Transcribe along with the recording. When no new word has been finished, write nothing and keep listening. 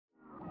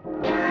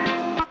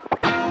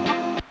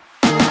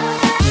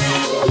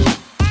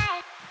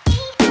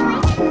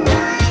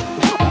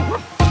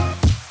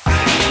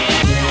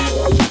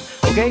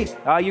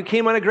Okay, you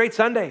came on a great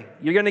Sunday.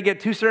 You're going to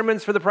get 2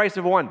 sermons for the price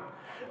of 1.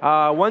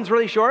 One's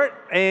really short,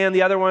 and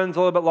the other one's a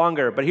little bit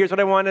longer. But here's what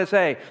I want to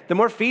say. The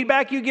more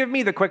feedback you give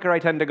me, the quicker I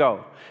tend to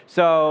go.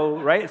 So,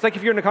 right? It's like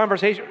if you're in a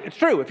conversation. It's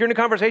true. If you're in a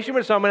conversation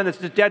with someone that's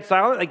just dead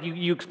silent, like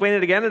you explain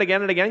it again and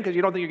again and again because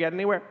you don't think you're getting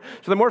anywhere.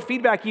 So the more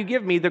feedback you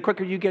give me, the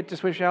quicker you get to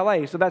Swiss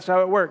Chalet. So that's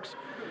how it works.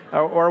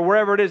 Or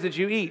wherever it is that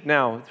you eat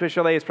now. Swiss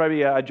Chalet is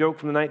probably a joke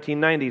from the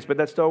 1990s, but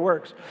that still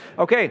works.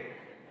 Okay.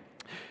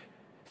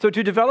 So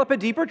to develop a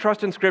deeper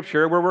trust in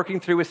Scripture, we're working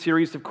through a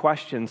series of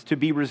questions to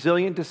be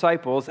resilient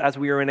disciples as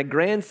we are in a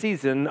grand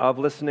season of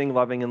listening,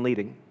 loving, and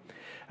leading.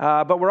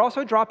 But we're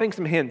also dropping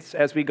some hints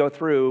as we go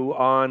through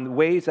on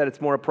ways that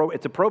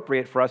it's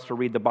appropriate for us to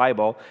read the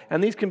Bible,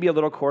 and these can be a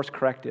little course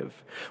corrective.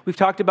 We've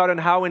talked about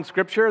how in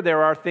Scripture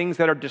there are things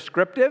that are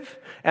descriptive,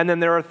 and then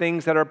there are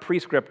things that are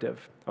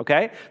prescriptive.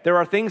 Okay? There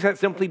are things that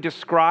simply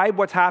describe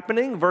what's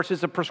happening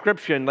versus a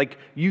prescription, like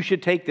you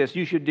should take this,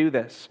 you should do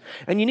this.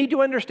 And you need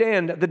to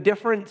understand the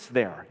difference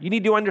there. You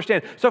need to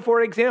understand. So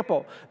for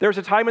example, there's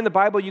a time in the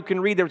Bible you can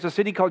read, there was a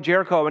city called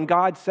Jericho, and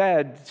God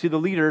said to the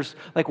leaders,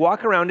 like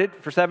walk around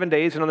it for 7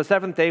 days, and on the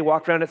 7th day,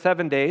 walk around it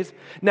 7 days.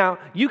 Now,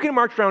 you can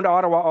march around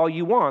Ottawa all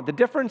you want. The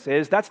difference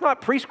is that's not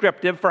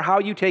prescriptive for how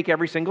you take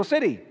every single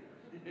city.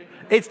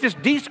 It's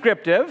just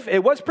descriptive.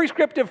 It was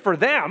prescriptive for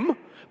them,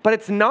 but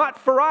it's not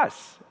for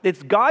us.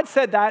 It's God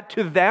said that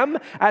to them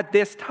at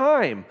this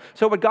time.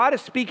 So what God is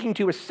speaking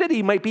to a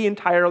city might be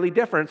entirely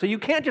different. So you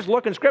can't just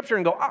look in Scripture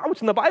and go, oh, it's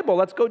in the Bible,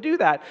 let's go do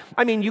that.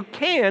 I mean, you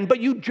can, but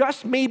you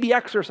just may be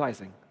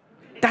exercising.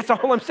 That's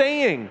all I'm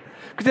saying.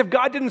 Because if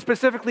God didn't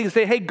specifically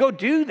say, hey, go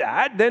do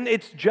that, then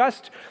it's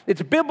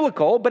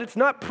biblical, but it's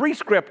not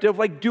prescriptive,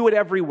 like do it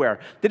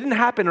everywhere. That didn't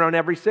happen around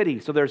every city.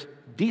 So there's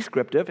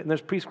descriptive and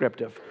there's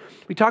prescriptive.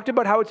 We talked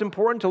about how it's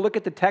important to look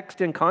at the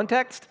text in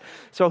context.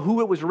 So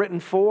who it was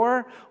written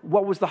for,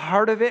 what was the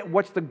heart of it,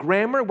 what's the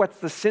grammar, what's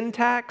the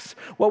syntax,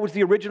 what was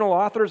the original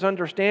author's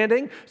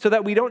understanding, so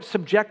that we don't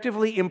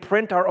subjectively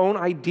imprint our own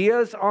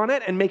ideas on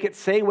it and make it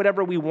say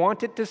whatever we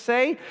want it to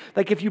say.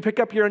 Like if you pick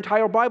up your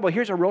entire Bible,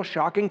 here's a real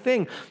shocking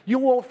thing. You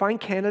won't find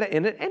Canada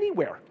in it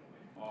anywhere.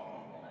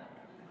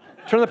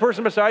 Turn to the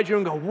person beside you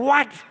and go,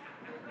 what?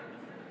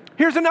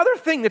 Here's another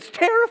thing that's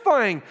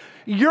terrifying.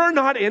 You're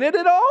not in it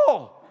at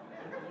all.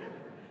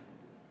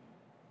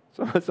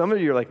 So some of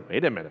you are like,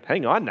 wait a minute,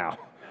 hang on now.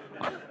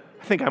 I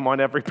think I'm on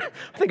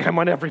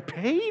every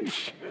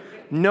page.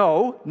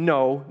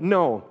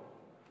 No.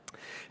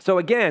 So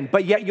again,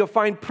 but yet you'll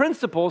find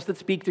principles that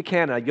speak to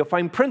Canada. You'll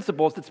find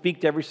principles that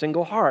speak to every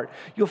single heart.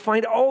 You'll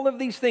find all of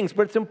these things,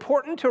 but it's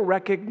important to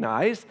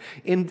recognize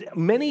in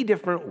many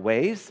different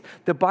ways,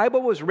 the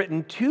Bible was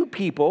written to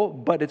people,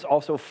 but it's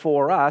also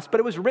for us, but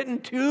it was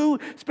written to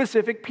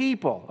specific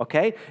people,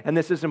 okay? And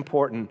this is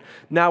important.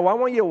 Now, I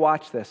want you to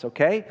watch this,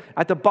 okay?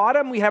 At the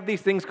bottom, we have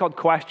these things called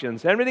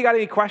questions. Anybody got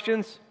any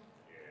questions?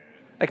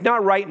 Like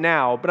not right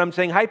now, but I'm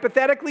saying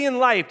hypothetically in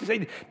life,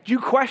 do you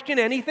question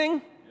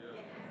anything?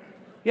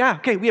 Yeah,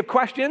 okay, we have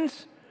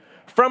questions.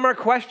 From our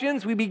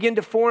questions, we begin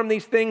to form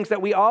these things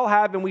that we all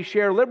have and we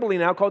share liberally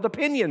now called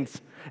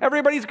opinions.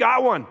 Everybody's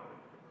got one.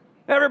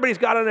 Everybody's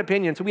got an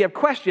opinion. So we have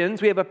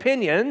questions, we have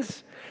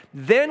opinions.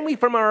 Then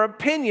from our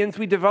opinions,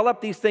 we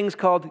develop these things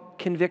called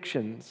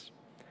convictions.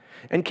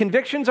 And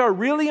convictions are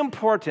really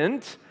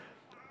important,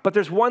 but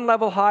there's one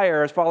level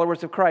higher as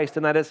followers of Christ,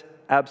 and that is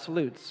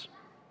absolutes.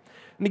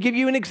 Let me give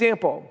you an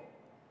example.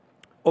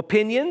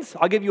 Opinions.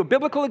 I'll give you a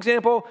biblical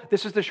example.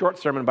 This is the short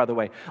sermon, by the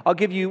way. I'll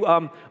give you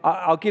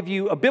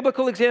a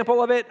biblical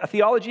example of it, a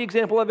theology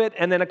example of it,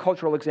 and then a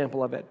cultural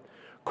example of it.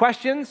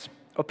 Questions,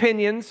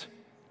 opinions,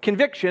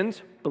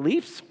 convictions,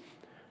 beliefs,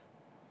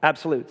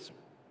 absolutes.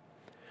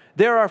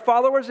 There are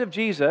followers of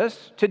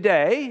Jesus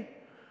today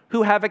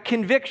who have a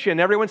conviction.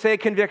 Everyone say a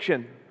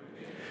conviction.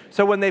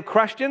 So when they've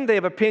questioned, they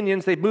have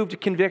opinions, they've moved to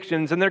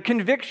convictions, and their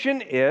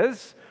conviction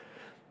is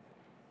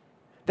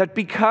that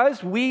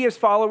because we as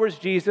followers of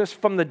Jesus,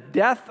 from the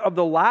death of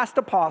the last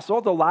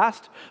apostle, the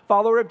last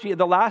follower of Jesus,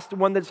 the last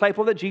one, the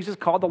disciple that Jesus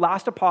called the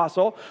last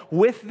apostle,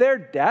 with their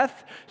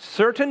death,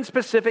 certain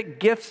specific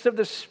gifts of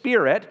the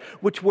Spirit,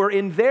 which were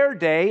in their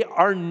day,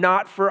 are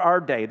not for our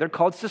day. They're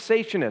called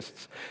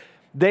cessationists.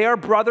 They are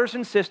brothers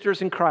and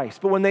sisters in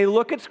Christ. But when they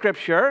look at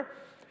Scripture,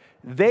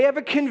 they have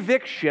a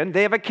conviction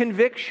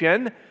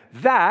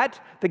that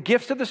the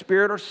gifts of the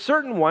Spirit, or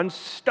certain ones,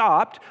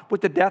 stopped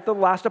with the death of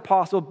the last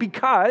apostle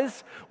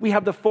because we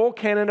have the full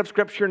canon of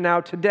Scripture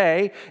now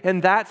today,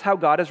 and that's how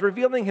God is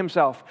revealing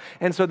himself.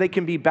 And so they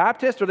can be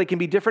Baptist or they can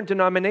be different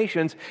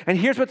denominations. And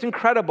here's what's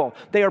incredible.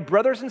 They are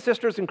brothers and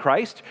sisters in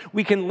Christ.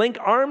 We can link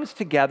arms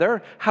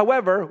together.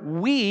 However,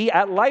 we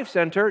at Life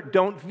Center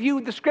don't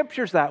view the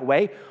Scriptures that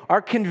way.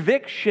 Our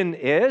conviction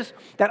is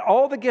that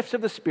all the gifts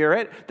of the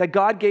Spirit that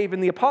God gave in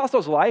the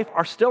apostles' life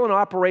are still in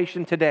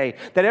operation today.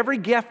 That every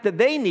gift that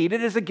they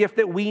needed is is a gift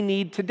that we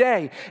need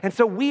today. And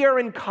so we are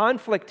in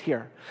conflict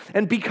here.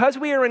 And because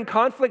we are in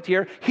conflict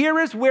here, here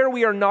is where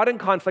we are not in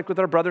conflict with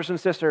our brothers and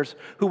sisters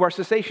who are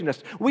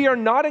cessationists. We are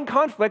not in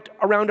conflict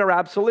around our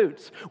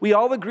absolutes. We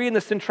all agree in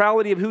the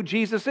centrality of who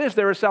Jesus is.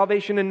 There is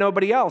salvation in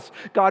nobody else.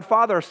 God,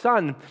 Father,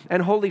 Son,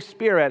 and Holy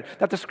Spirit.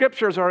 That the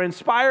scriptures are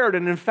inspired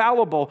and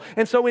infallible.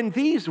 And so in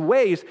these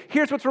ways,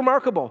 here's what's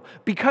remarkable.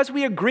 Because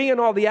we agree on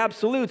all the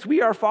absolutes,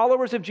 we are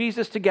followers of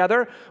Jesus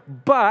together,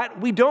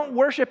 but we don't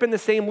worship in the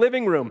same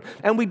living room.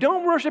 And we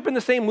don't worship in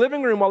the same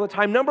living room all the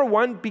time. Number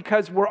one,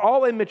 because we're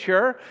all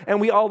immature and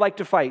we all like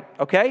to fight,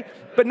 okay?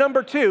 But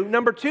number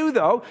two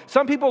though,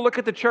 some people look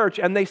at the church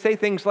and they say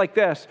things like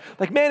this,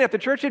 like, man, if the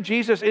Church of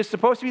Jesus is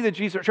supposed to be the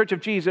Church of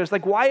Jesus,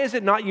 like, why is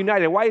it not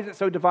united? Why is it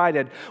so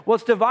divided? Well,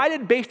 it's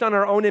divided based on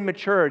our own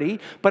immaturity,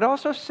 but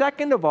also,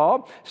 second of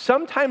all,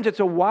 sometimes it's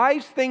a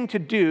wise thing to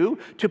do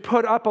to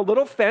put up a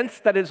little fence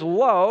that is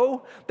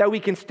low, that we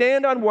can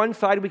stand on one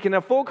side, we can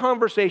have full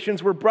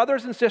conversations, we're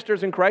brothers and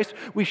sisters in Christ,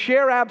 we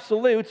share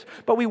absolutes,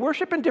 but we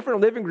worship in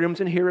different living rooms,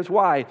 and here is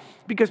why.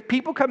 Because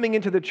people coming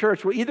into the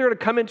church will either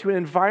come into an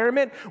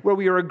environment where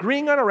we are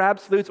agreeing on our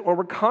absolutes, or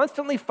we're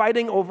constantly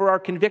fighting over our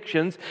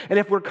convictions, and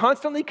if we're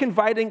constantly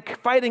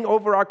fighting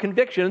over our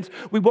convictions,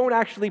 we won't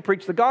actually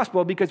preach the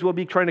gospel because we'll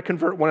be trying to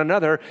convert one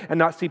another and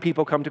not see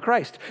people come to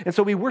Christ. And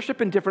so we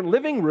worship in different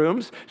living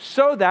rooms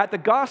so that the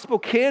gospel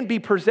can be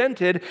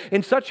presented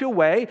in such a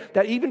way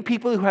that even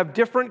people who have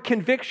different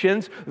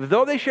convictions,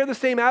 though they share the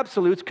same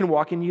absolutes, can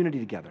walk in unity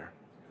together.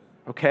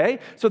 Okay?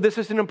 So this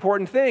is an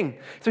important thing.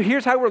 So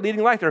here's how we're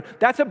leading life there.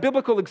 That's a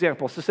biblical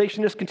example,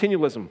 cessationist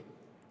continualism.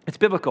 It's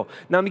biblical.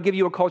 Now let me give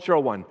you a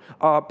cultural one.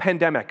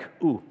 Pandemic.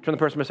 Ooh, turn the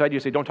person beside you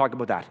and say, don't talk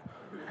about that.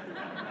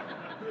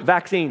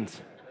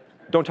 Vaccines.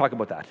 Don't talk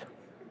about that.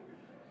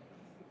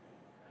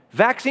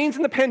 Vaccines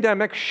and the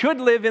pandemic should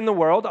live in the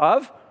world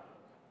of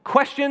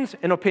questions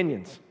and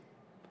opinions.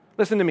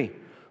 Listen to me.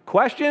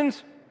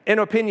 Questions and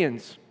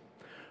opinions.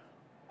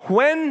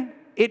 When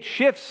it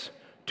shifts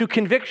to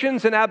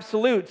convictions and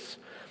absolutes,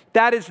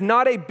 that is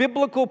not a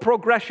biblical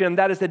progression,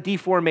 that is a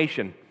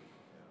deformation.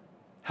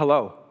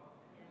 Hello.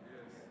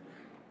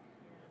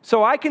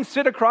 So I can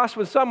sit across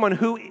with someone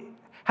who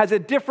has a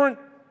different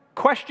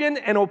question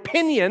and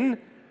opinion,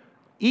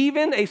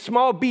 even a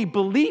small b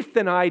belief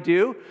than I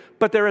do,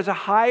 but there is a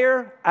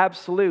higher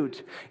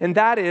absolute, and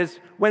that is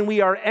when we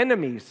are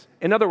enemies.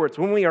 In other words,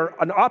 when we are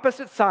on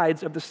opposite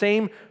sides of the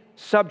same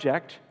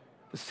subject,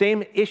 the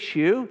same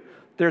issue,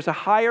 there's a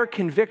higher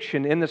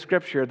conviction in the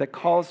scripture that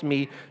calls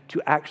me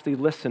to actually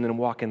listen and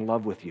walk in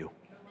love with you.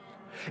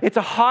 It's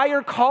a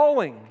higher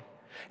calling.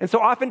 And so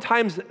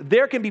oftentimes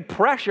there can be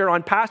pressure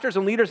on pastors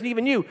and leaders and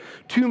even you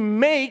to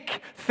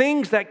make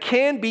things that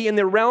can be in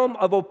the realm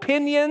of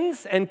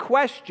opinions and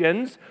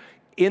questions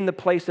in the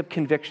place of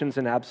convictions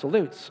and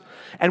absolutes.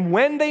 And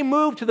when they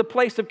move to the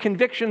place of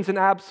convictions and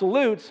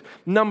absolutes,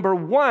 number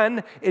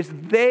one is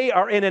they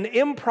are in an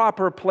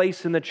improper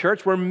place in the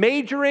church. We're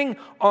majoring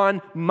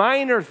on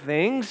minor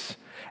things.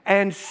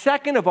 And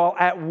second of all,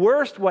 at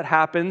worst, what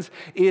happens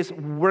is,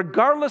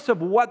 regardless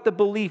of what the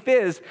belief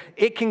is,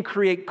 it can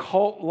create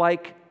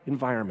cult-like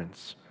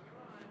environments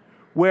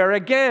where,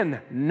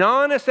 again,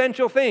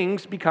 non-essential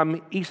things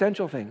become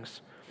essential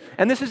things.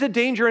 And this is a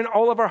danger in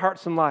all of our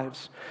hearts and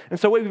lives. And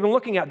so what we've been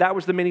looking at, that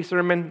was the mini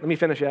sermon. Let me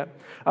finish it.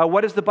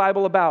 What is the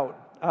Bible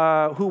about?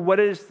 What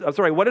is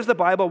the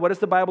Bible? What is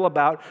the Bible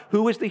about?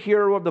 Who is the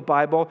hero of the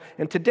Bible?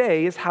 And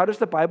today is, how does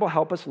the Bible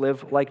help us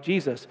live like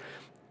Jesus?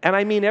 And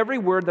I mean every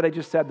word that I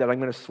just said that. I'm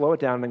going to slow it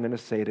down and I'm going to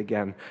say it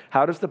again.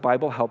 How does the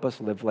Bible help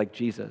us live like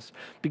Jesus?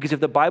 Because if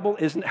the Bible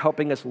isn't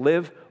helping us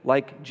live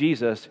like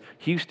Jesus,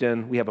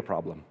 Houston, we have a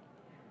problem.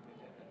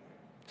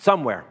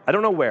 Somewhere. I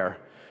don't know where.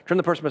 Turn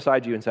the person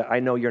beside you and say,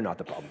 I know you're not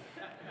the problem.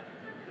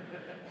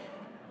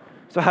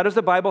 So how does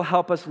the Bible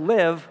help us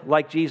live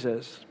like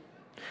Jesus?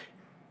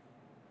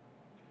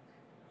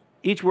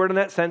 Each word in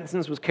that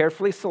sentence was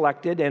carefully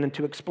selected, and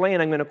to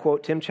explain, I'm going to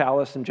quote Tim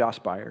Challies and Josh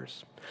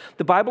Byers.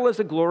 The Bible is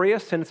a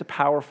glorious and it's a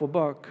powerful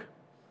book.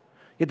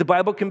 Yet the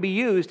Bible can be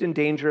used in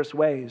dangerous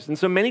ways. And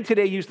so many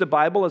today use the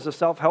Bible as a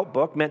self-help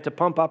book meant to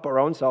pump up our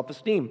own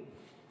self-esteem.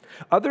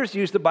 Others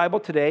use the Bible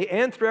today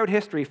and throughout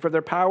history for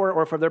their power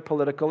or for their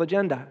political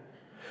agenda.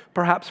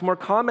 Perhaps more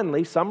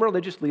commonly, some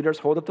religious leaders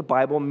hold up the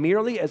Bible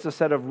merely as a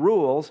set of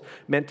rules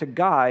meant to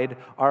guide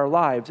our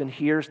lives. And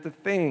here's the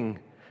thing.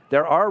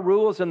 There are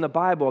rules in the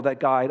Bible that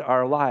guide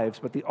our lives,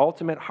 but the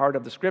ultimate heart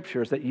of the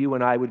Scripture is that you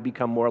and I would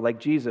become more like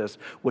Jesus,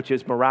 which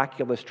is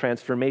miraculous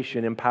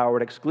transformation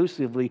empowered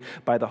exclusively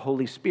by the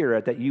Holy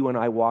Spirit that you and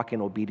I walk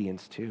in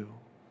obedience to.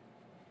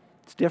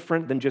 It's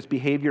different than just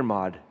behavior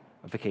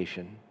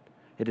modification.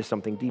 It is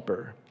something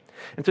deeper.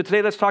 And so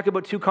today let's talk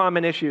about two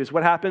common issues.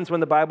 What happens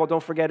when the Bible,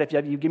 don't forget, if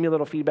you give me a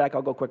little feedback,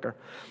 I'll go quicker.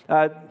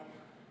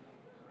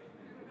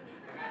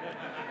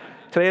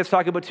 Today, let's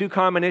talk about two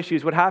common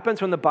issues. What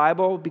happens when the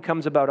Bible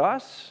becomes about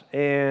us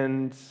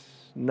and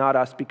not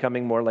us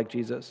becoming more like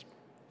Jesus?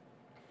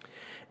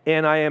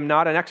 And I am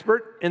not an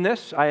expert in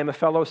this. I am a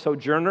fellow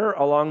sojourner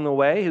along the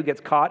way who gets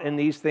caught in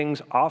these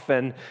things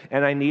often,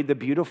 and I need the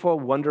beautiful,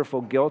 wonderful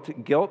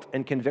guilt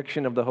and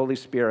conviction of the Holy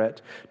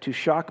Spirit to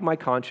shock my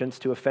conscience,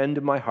 to offend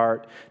my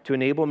heart, to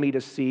enable me to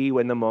see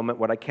in the moment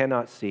what I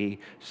cannot see,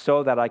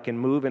 so that I can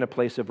move in a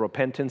place of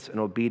repentance and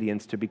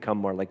obedience to become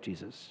more like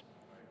Jesus.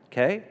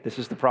 Okay? This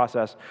is the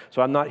process.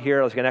 So I'm not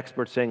here as an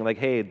expert saying like,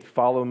 hey,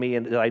 follow me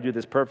and I do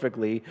this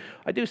perfectly.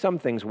 I do some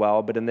things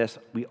well, but in this,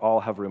 we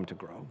all have room to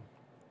grow.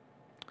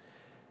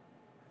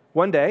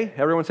 One day,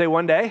 everyone say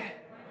one day.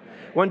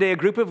 One day, a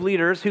group of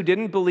leaders who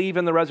didn't believe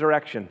in the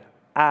resurrection.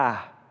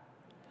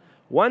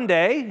 One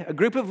day, a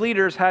group of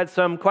leaders had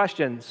some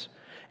questions,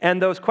 and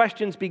those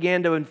questions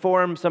began to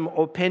inform some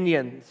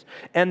opinions.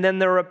 And then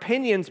their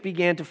opinions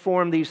began to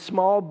form these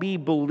small b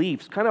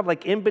beliefs, kind of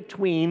like in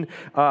between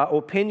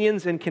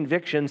opinions and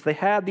convictions. They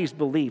had these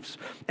beliefs.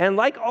 And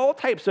like all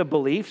types of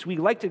beliefs, we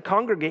like to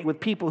congregate with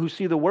people who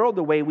see the world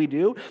the way we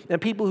do, and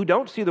people who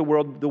don't see the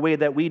world the way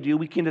that we do,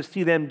 we can just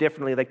see them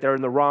differently, like they're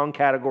in the wrong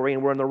category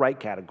and we're in the right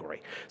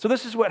category. So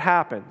this is what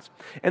happens.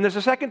 And there's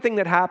a second thing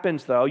that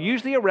happens, though,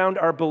 usually around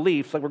our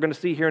beliefs, like we're going to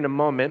see here in a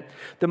moment.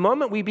 The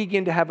moment we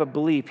begin to have a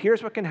belief,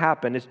 here's what can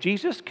happen is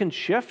Jesus can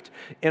shift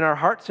in our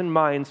hearts and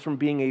minds from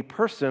being a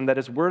person that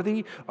is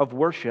worthy of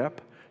worship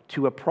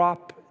to a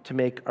prop to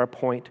make our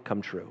point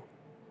come true.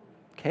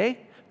 Okay?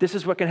 This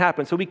is what can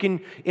happen. So we can,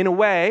 in a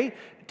way,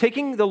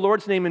 taking the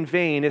Lord's name in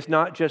vain is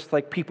not just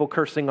like people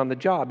cursing on the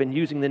job and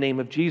using the name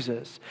of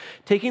Jesus.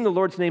 Taking the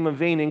Lord's name in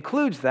vain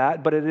includes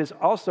that, but it is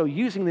also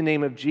using the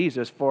name of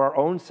Jesus for our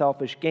own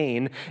selfish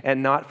gain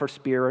and not for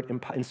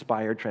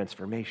Spirit-inspired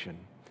transformation.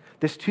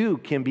 This too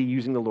can be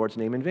using the Lord's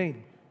name in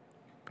vain.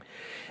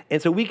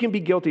 And so we can be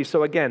guilty.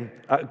 So again,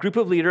 a group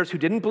of leaders who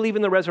didn't believe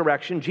in the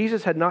resurrection.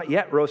 Jesus had not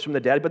yet rose from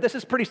the dead, but this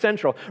is pretty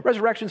central.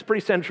 Resurrection is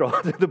pretty central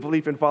to the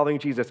belief in following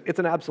Jesus. It's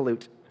an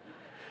absolute.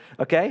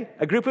 Okay?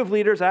 A group of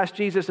leaders asked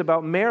Jesus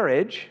about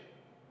marriage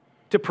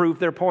to prove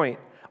their point.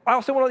 I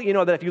also want to let you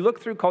know that if you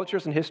look through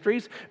cultures and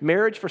histories,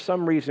 marriage for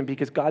some reason,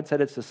 because God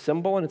said it's a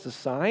symbol and it's a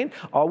sign,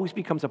 always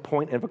becomes a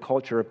point of a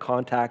culture of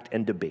contact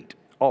and debate.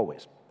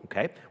 Always.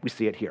 Okay? We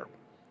see it here.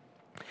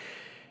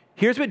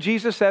 Here's what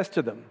Jesus says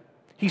to them.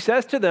 He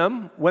says to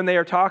them when they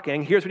are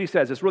talking, here's what he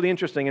says. It's really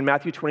interesting in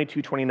Matthew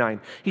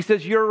 22:29. He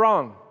says, you're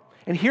wrong.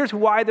 And here's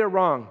why they're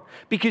wrong.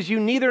 Because you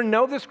neither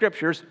know the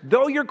scriptures,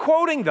 though you're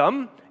quoting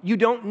them, you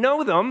don't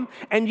know them,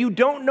 and you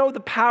don't know the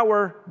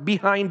power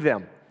behind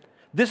them.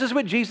 This is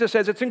what Jesus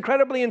says. It's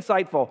incredibly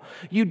insightful.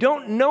 You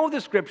don't know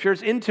the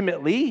scriptures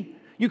intimately.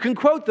 You can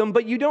quote them,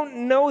 but you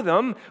don't know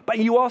them, but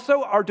you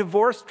also are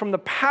divorced from the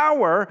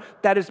power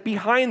that is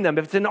behind them.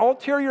 If it's an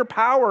ulterior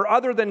power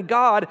other than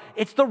God,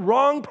 it's the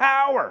wrong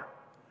power.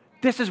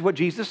 This is what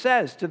Jesus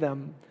says to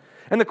them.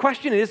 And the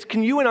question is,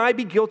 can you and I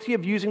be guilty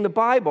of using the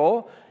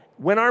Bible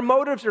when our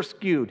motives are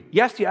skewed?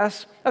 Yes,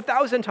 yes.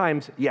 1,000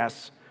 times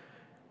yes.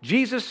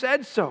 Jesus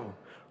said so.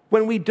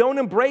 When we don't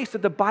embrace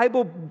that the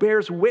Bible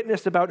bears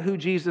witness about who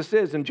Jesus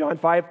is. In John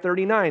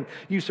 5:39,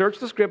 you search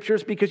the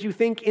scriptures because you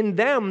think in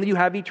them you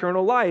have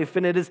eternal life,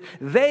 and it is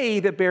they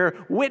that bear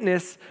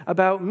witness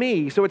about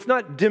me. So it's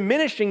not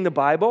diminishing the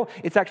Bible,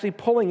 it's actually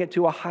pulling it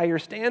to a higher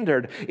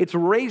standard. It's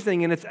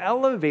raising and it's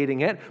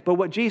elevating it, but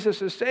what Jesus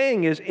is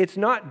saying is it's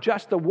not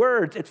just the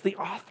words, it's the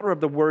author of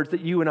the words that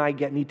you and I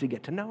need to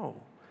get to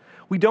know.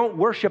 We don't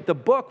worship the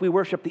book, we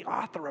worship the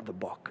author of the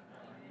book.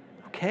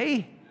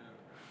 Okay?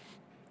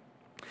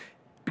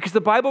 Because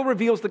the Bible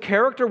reveals the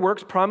character,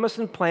 works, promise,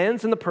 and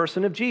plans in the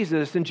person of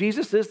Jesus. And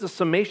Jesus is the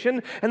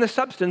summation and the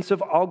substance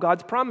of all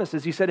God's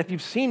promises. He said, if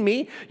you've seen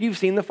me, you've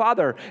seen the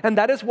Father. And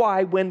that is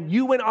why when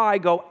you and I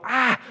go,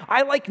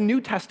 I like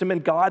New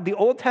Testament God, the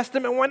Old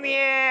Testament one,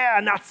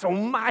 not so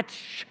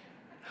much.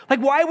 Like,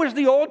 why was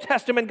the Old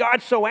Testament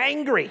God so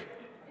angry?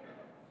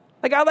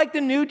 Like, I like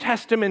the New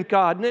Testament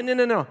God.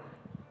 No.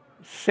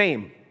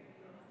 Same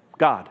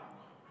God.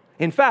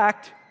 In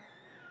fact,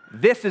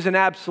 this is an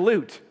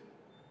absolute.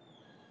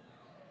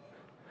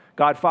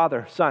 God,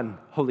 Father, Son,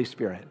 Holy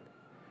Spirit.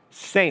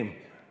 Same.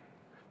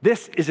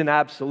 This is an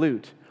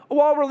absolute.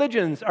 All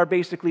religions are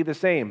basically the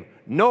same.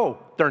 No,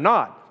 they're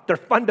not. They're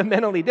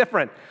fundamentally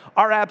different.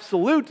 Our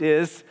absolute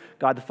is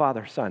God the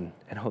Father, Son,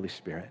 and Holy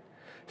Spirit.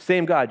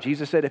 Same God.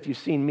 Jesus said, if you've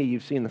seen me,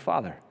 you've seen the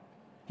Father.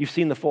 You've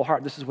seen the full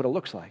heart. This is what it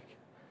looks like.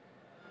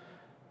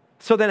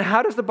 So then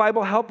how does the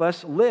Bible help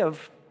us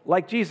live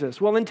like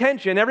Jesus? Well,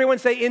 intention. Everyone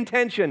say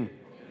intention.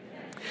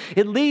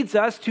 It leads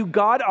us to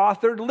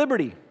God-authored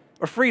liberty.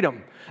 Or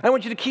freedom. I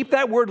want you to keep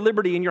that word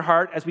liberty in your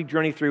heart as we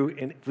journey through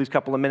in these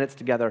couple of minutes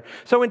together.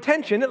 So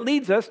intention, it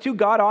leads us to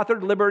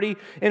God-authored liberty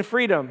and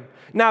freedom.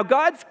 Now,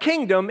 God's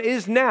kingdom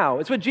is now.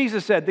 It's what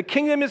Jesus said. The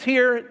kingdom is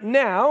here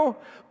now,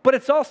 but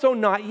it's also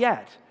not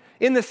yet.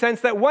 In the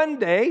sense that one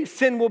day,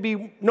 sin will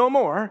be no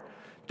more.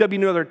 There'll be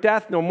no other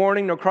death, no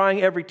mourning, no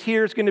crying. Every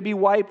tear is going to be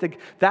wiped.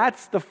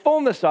 That's the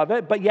fullness of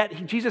it, but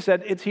yet Jesus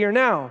said it's here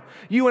now.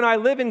 You and I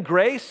live in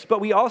grace, but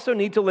we also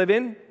need to live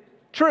in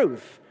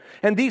truth.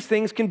 And these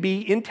things can be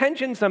in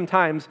tension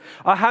sometimes.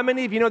 How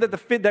many of you know that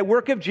the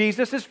work of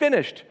Jesus is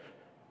finished?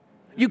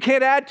 You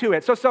can't add to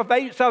it. So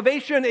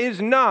salvation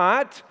is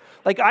not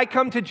like I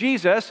come to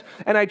Jesus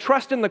and I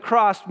trust in the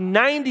cross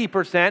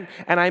 90%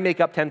 and I make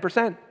up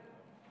 10%.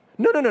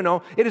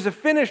 No. It is a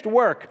finished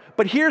work.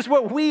 But here's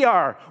what we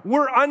are.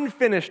 We're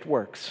unfinished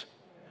works.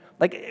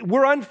 Like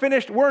we're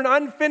unfinished. We're an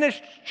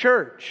unfinished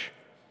church.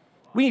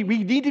 We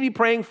need to be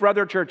praying for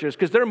other churches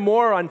because they're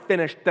more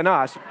unfinished than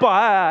us.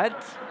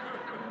 But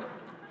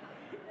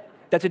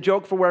that's a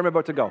joke for where I'm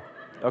about to go.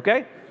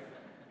 Okay?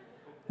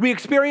 We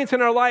experience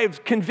in our lives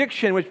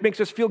conviction, which makes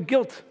us feel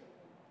guilt.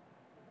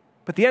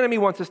 But the enemy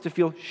wants us to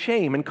feel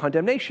shame and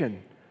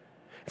condemnation.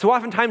 So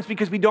oftentimes,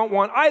 because we don't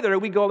want either,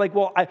 we go like,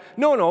 well,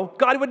 no,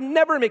 God would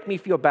never make me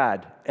feel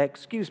bad.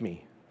 Excuse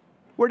me.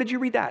 Where did you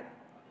read that?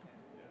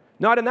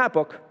 Not in that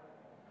book.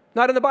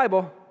 Not in the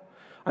Bible.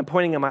 I'm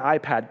pointing at my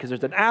iPad because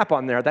there's an app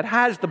on there that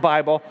has the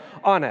Bible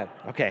on it.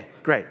 Okay,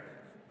 great.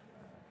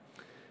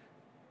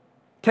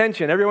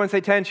 Tension. Everyone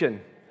say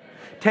tension.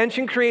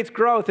 Tension creates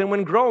growth, and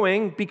when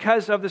growing,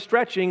 because of the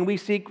stretching, we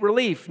seek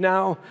relief.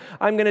 Now,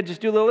 I'm going to just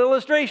do a little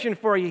illustration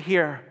for you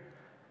here.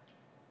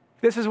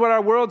 This is what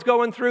our world's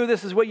going through.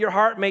 This is what your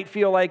heart might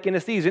feel like in a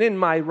season. In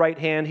my right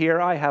hand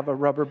here, I have a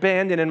rubber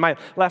band, and in my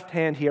left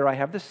hand here, I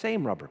have the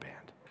same rubber band.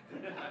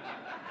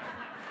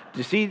 Do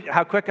you see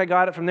how quick I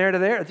got it from there to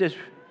there? It's just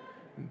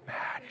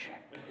magic.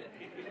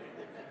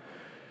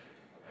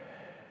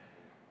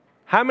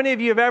 How many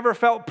of you have ever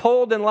felt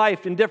pulled in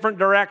life in different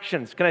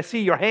directions? Can I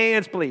see your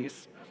hands,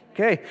 please?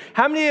 Okay.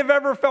 How many have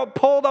ever felt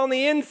pulled on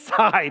the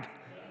inside?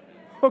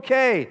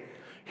 Okay.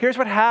 Here's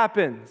what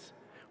happens.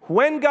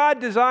 When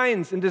God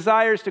designs and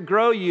desires to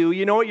grow you,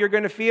 you know what you're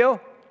going to feel?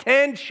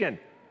 Tension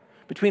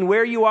between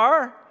where you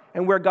are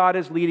and where God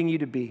is leading you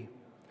to be.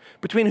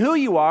 Between who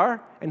you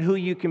are and who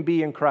you can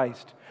be in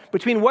Christ.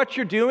 Between what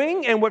you're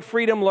doing and what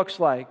freedom looks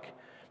like.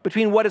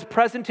 Between what is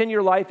present in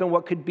your life and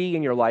what could be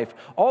in your life.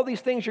 All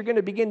these things, you're going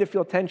to begin to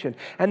feel tension.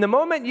 And the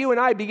moment you and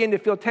I begin to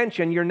feel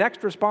tension, your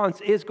next response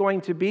is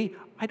going to be,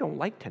 I don't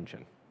like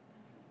tension.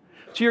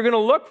 So you're going to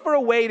look for a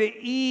way to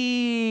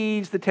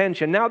ease the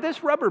tension. Now,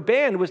 this rubber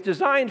band was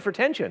designed for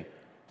tension.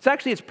 It's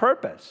actually its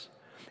purpose.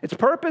 Its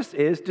purpose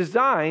is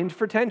designed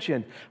for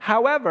tension.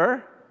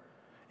 However,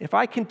 if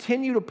I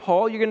continue to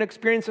pull, you're going to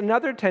experience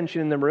another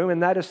tension in the room,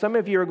 and that is some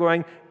of you are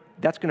going,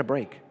 that's going to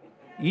break.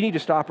 You need to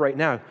stop right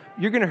now.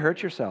 You're going to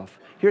hurt yourself.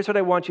 Here's what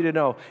I want you to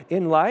know.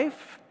 In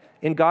life,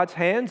 in God's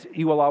hands,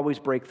 you will always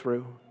break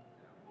through.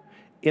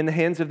 In the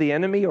hands of the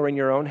enemy or in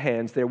your own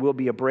hands, there will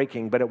be a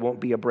breaking, but it won't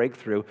be a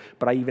breakthrough.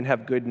 But I even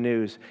have good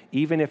news.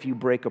 Even if you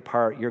break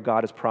apart, your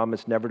God has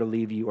promised never to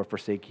leave you or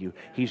forsake you.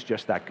 He's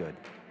just that good.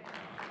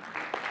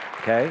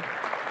 Okay?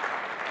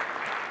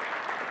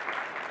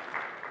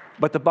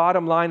 But the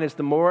bottom line is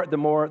the more.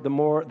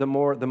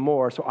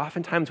 So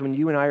oftentimes when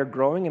you and I are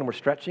growing and we're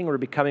stretching or we're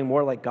becoming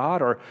more like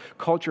God, or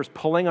culture's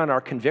pulling on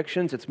our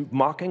convictions, it's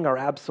mocking our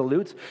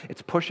absolutes,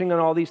 it's pushing on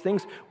all these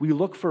things, we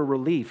look for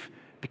relief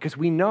because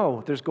we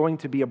know there's going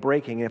to be a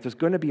breaking. And if there's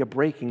going to be a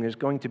breaking, there's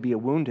going to be a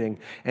wounding.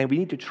 And we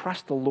need to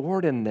trust the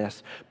Lord in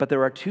this. But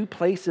there are two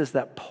places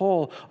that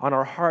pull on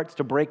our hearts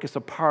to break us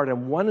apart.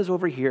 And one is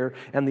over here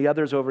and the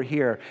other is over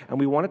here. And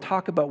we want to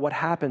talk about what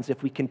happens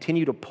if we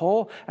continue to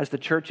pull as the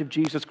Church of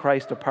Jesus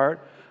Christ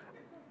apart.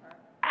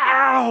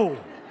 Ow!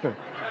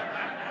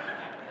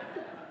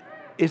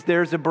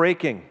 There's a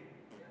breaking.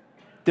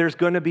 There's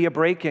going to be a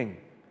breaking.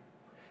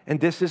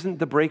 And this isn't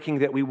the breaking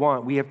that we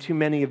want. We have too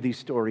many of these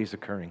stories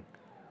occurring.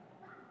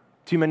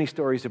 Too many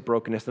stories of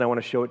brokenness, and I want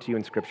to show it to you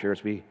in Scripture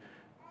as we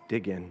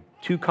dig in.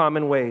 Two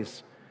common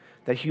ways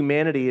that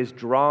humanity is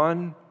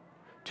drawn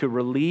to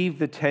relieve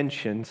the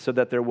tension so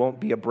that there won't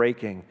be a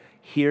breaking.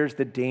 Here's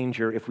the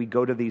danger if we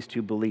go to these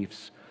two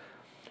beliefs.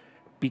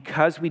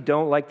 Because we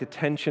don't like the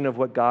tension of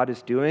what God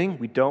is doing,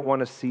 we don't want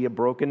to see a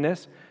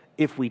brokenness.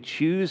 If we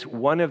choose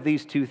one of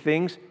these two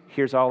things,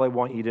 here's all I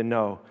want you to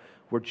know.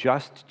 We're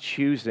just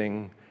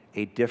choosing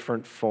a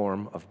different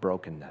form of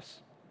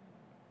brokenness.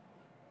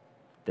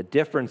 The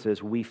difference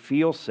is we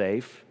feel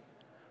safe,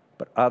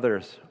 but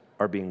others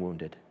are being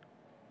wounded.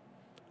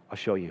 I'll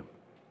show you.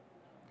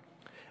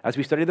 As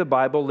we study the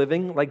Bible,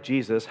 living like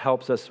Jesus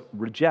helps us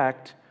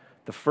reject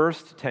the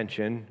first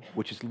tension,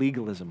 which is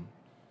legalism.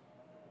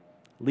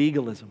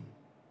 Legalism.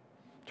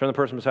 Turn to the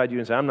person beside you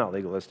and say, I'm not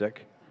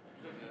legalistic.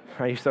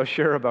 Are you so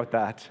sure about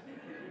that?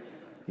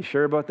 You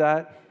sure about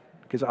that?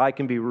 Because I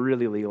can be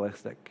really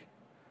legalistic.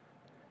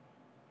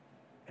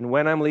 And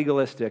when I'm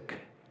legalistic,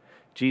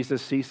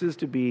 Jesus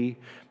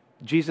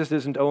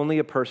isn't only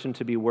a person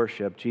to be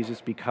worshiped,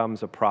 Jesus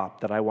becomes a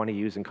prop that I want to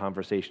use in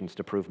conversations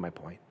to prove my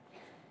point.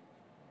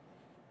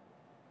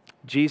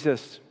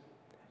 Jesus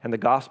and the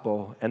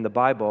gospel and the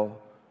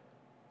Bible,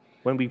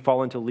 when we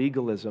fall into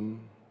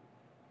legalism,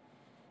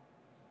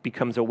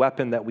 becomes a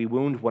weapon that we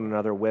wound one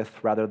another with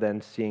rather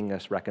than seeing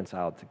us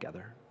reconciled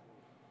together.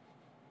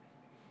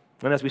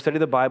 And as we study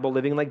the Bible,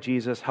 living like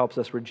Jesus helps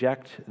us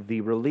reject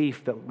the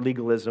relief that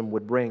legalism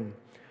would bring.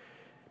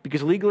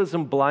 Because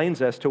legalism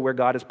blinds us to where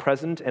God is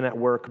present and at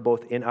work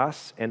both in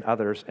us and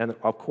others, and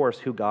of course,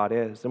 who God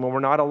is. And when we're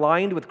not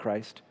aligned with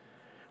Christ,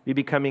 we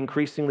become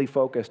increasingly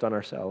focused on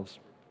ourselves.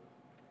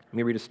 Let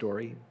me read a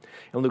story.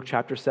 In Luke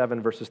chapter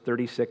 7, verses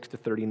 36 to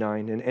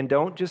 39. And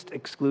don't just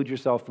exclude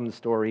yourself from the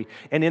story.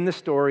 And in the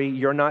story,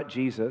 you're not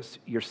Jesus,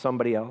 you're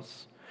somebody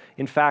else.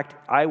 In fact,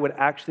 I would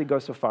actually go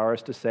so far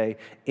as to say,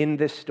 in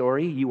this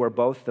story, you are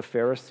both the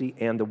Pharisee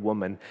and the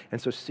woman.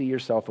 And so see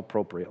yourself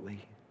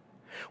appropriately.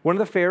 One of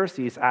the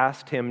Pharisees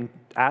asked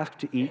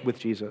to eat with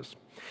Jesus.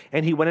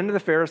 And he went into the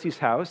Pharisee's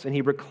house, and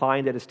he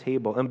reclined at his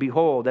table. And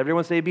behold,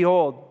 everyone say,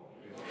 behold,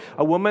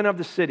 a woman of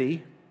the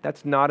city,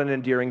 that's not an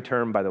endearing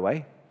term, by the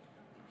way.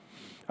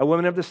 A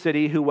woman of the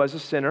city who was a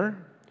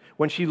sinner,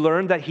 when she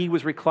learned that he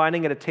was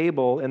reclining at a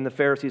table in the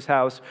Pharisee's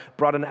house,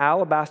 brought an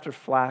alabaster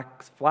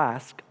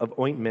flask of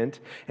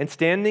ointment, and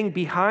standing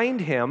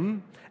behind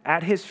him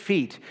at his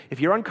feet. If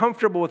you're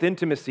uncomfortable with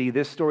intimacy,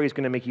 this story is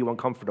going to make you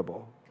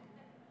uncomfortable.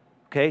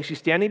 Okay, she's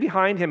standing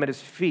behind him at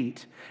his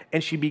feet,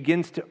 and she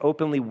begins to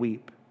openly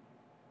weep.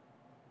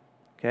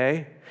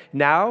 Okay,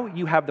 now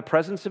you have the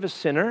presence of a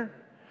sinner,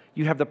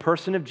 you have the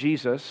person of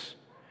Jesus,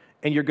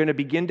 and you're going to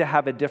begin to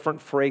have a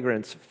different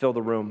fragrance fill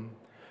the room.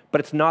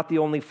 But it's not the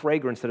only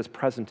fragrance that is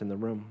present in the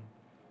room.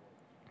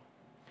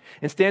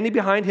 And standing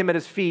behind him at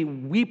his feet,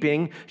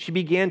 weeping, she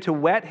began to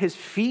wet his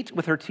feet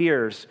with her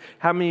tears.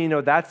 How many of you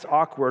know that's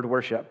awkward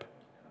worship?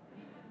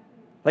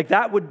 Like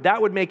that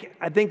would make,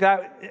 I think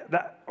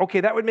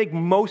that would make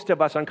most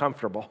of us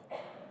uncomfortable.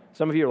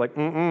 Some of you are like,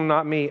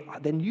 not me.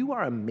 Then you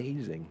are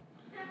amazing.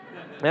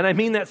 And I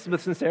mean that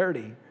with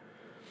sincerity.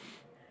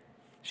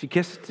 She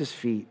kissed his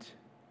feet.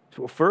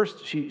 So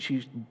first,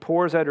 she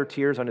pours out her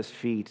tears on his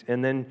feet,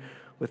 and then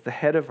with the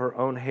head of her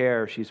own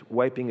hair, she's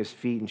wiping his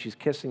feet, and she's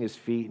kissing his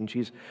feet, and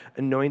she's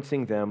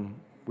anointing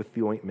them with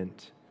the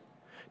ointment.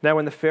 Now,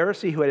 when the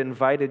Pharisee who had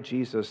invited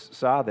Jesus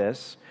saw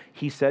this,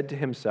 he said to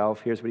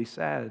himself, here's what he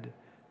said,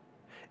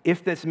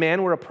 if this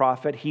man were a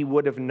prophet, he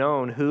would have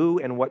known who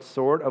and what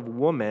sort of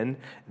woman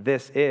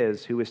this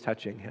is who is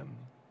touching him.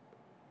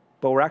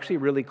 But we're actually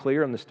really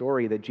clear in the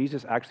story that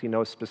Jesus actually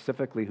knows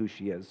specifically who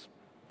she is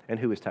and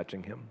who is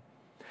touching him.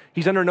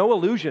 He's under no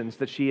illusions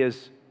that she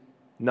is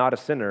not a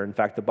sinner. In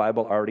fact, the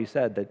Bible already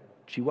said that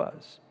she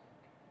was.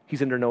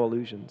 He's under no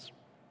illusions.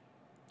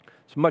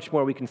 There's much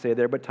more we can say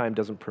there, but time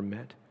doesn't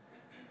permit.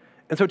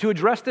 And so to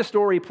address this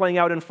story playing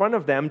out in front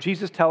of them,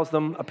 Jesus tells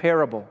them a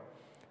parable.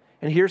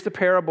 And here's the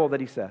parable that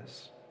he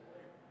says.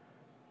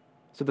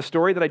 So the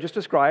story that I just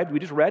described, we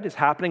just read, is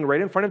happening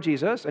right in front of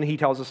Jesus, and he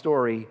tells a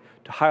story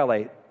to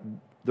highlight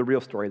the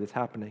real story that's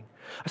happening.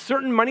 A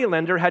certain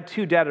moneylender had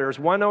two debtors.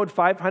 One owed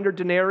 500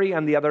 denarii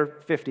and the other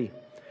 50.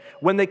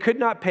 When they could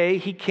not pay,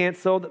 he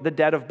canceled the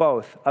debt of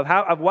both.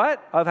 Of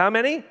what? Of how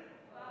many?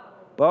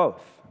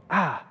 Both.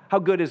 How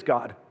good is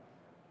God?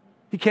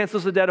 He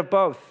cancels the debt of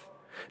both.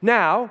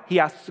 Now, he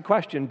asks the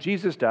question,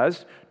 Jesus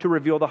does, to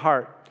reveal the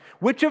heart.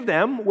 Which of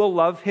them will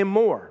love him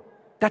more?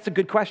 That's a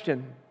good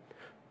question.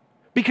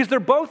 Because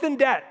they're both in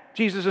debt,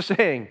 Jesus is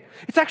saying.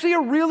 It's actually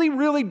a really,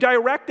 really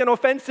direct and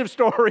offensive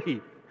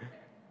story.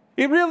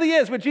 It really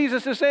is what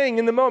Jesus is saying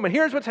in the moment.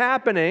 Here's what's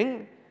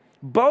happening.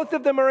 Both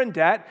of them are in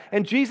debt,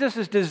 and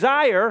Jesus'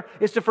 desire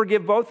is to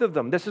forgive both of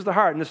them. This is the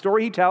heart. And the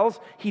story he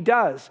tells, he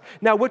does.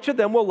 Now, which of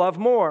them will love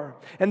more?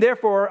 And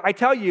therefore, I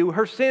tell you,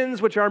 her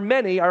sins, which are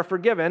many, are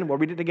forgiven. We'll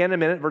read it again in a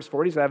minute, verse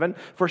 47.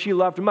 For she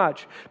loved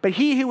much. But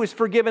he who is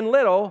forgiven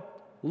little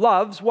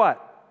loves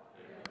what?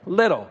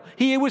 Little.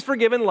 He who was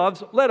forgiven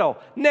loves little.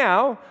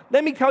 Now,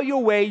 let me tell you a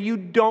way you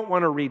don't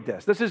want to read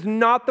this. This is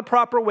not the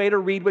proper way to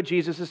read what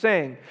Jesus is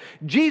saying.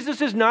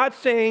 Jesus is not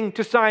saying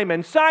to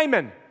Simon,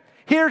 Simon,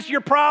 here's your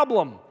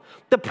problem.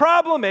 The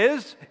problem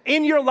is,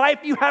 in your life,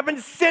 you haven't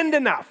sinned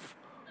enough.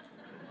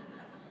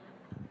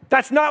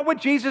 That's not what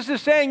Jesus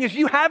is saying, is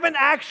you haven't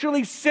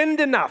actually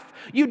sinned enough.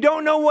 You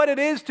don't know what it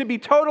is to be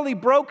totally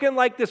broken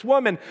like this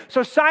woman.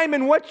 So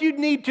Simon, what you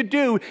need to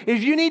do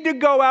is you need to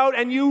go out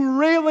and you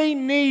really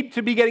need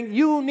to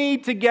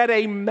get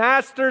a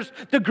master's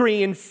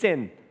degree in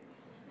sin.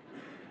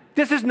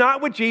 This is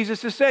not what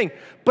Jesus is saying.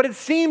 But it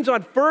seems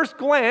on first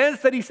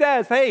glance that he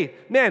says, hey,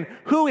 man,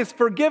 who is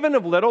forgiven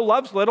of little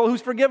loves little,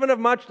 who's forgiven of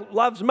much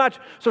loves much.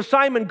 So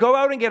Simon, go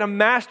out and get a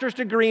master's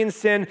degree in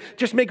sin.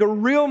 Just make a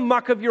real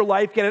muck of your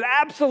life, get it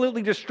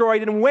absolutely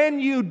destroyed. And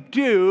when you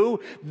do,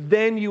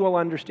 then you will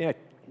understand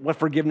what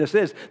forgiveness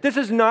is. This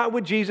is not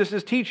what Jesus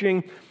is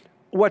teaching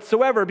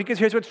whatsoever, because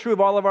here's what's true of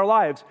all of our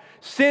lives.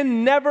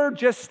 Sin never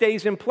just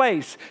stays in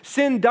place.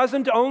 Sin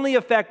doesn't only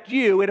affect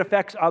you, it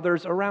affects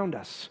others around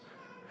us.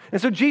 And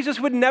so Jesus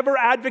would never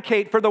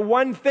advocate for the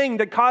one thing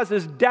that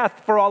causes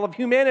death for all of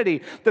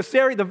humanity. The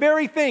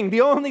very thing, the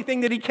only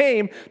thing that he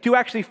came to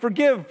actually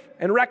forgive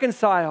and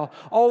reconcile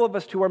all of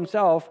us to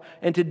himself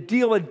and to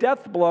deal a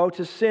death blow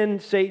to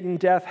sin, Satan,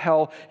 death,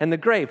 hell, and the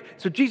grave.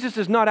 So Jesus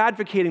is not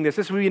advocating this.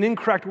 This would be an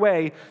incorrect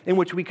way in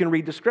which we can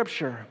read the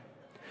scripture.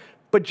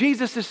 But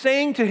Jesus is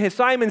saying to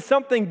Simon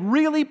something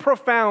really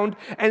profound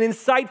and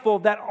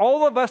insightful that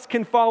all of us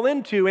can fall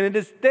into, and it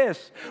is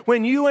this.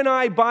 When you and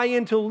I buy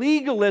into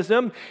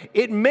legalism,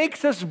 it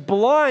makes us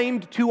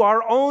blind to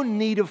our own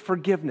need of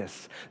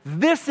forgiveness.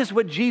 This is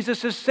what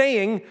Jesus is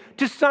saying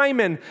to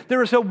Simon.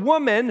 There is a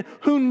woman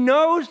who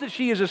knows that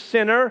she is a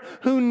sinner,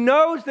 who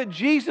knows that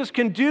Jesus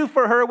can do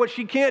for her what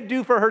she can't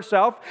do for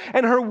herself,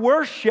 and her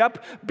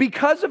worship,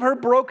 because of her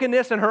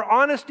brokenness and her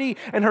honesty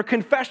and her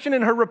confession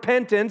and her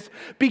repentance,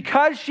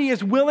 because she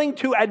is willing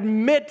to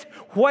admit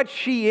what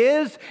she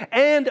is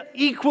and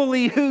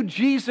equally who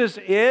Jesus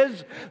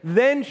is,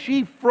 then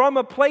she, from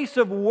a place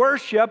of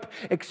worship,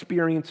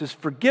 experiences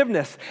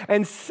forgiveness.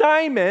 And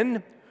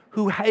Simon,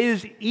 who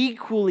is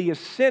equally a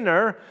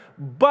sinner,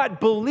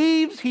 but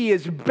believes he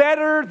is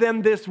better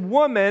than this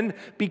woman,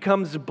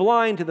 becomes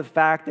blind to the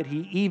fact that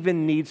he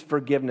even needs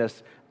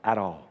forgiveness at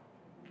all.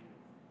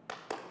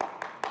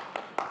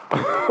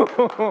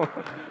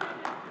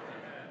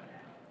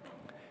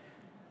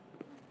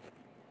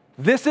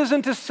 This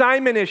isn't a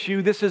Simon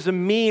issue, this is a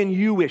me and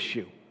you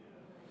issue.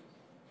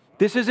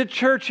 This is a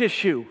church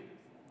issue.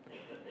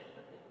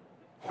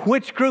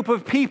 Which group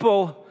of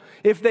people,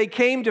 if they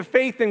came to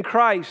faith in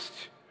Christ,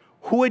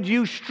 would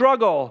you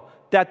struggle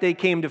that they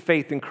came to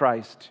faith in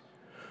Christ?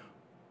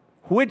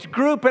 Which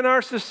group in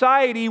our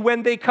society,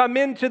 when they come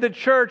into the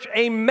church,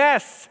 a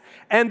mess,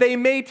 and they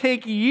may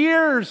take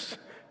years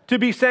to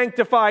be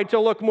sanctified, to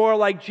look more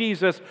like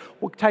Jesus,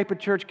 what type of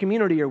church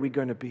community are we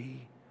going to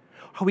be?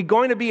 Are we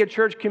going to be a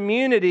church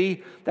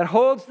community that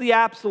holds the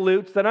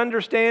absolutes, that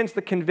understands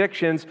the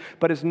convictions,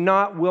 but is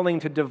not willing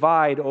to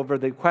divide over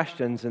the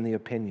questions and the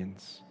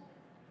opinions?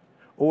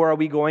 Or are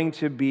we going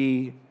to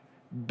be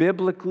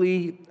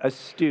biblically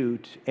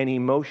astute and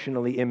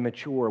emotionally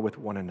immature with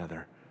one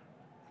another?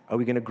 Are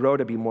we going to grow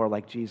to be more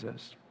like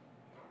Jesus?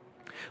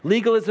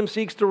 Legalism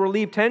seeks to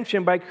relieve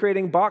tension by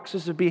creating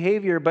boxes of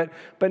behavior, but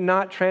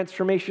not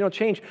transformational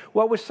change.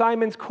 What was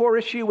Simon's core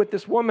issue with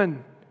this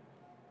woman?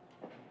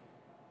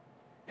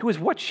 It was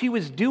what she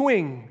was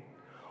doing.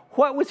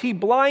 What was he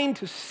blind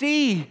to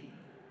see?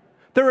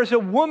 There is a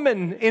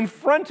woman in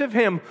front of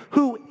him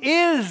who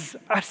is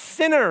a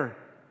sinner,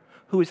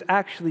 who is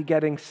actually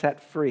getting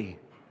set free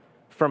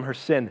from her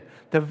sin.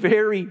 The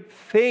very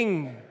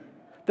thing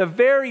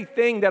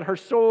that her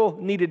soul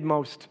needed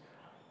most,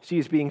 she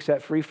is being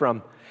set free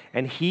from.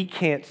 And he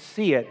can't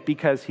see it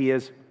because he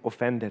is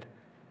offended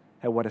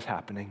at what is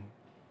happening.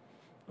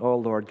 Oh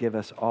Lord, give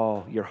us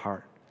all your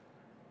heart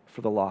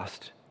for the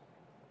lost,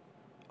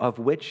 of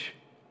which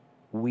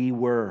we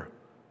were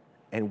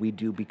and we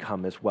do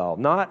become as well.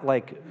 Not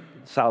like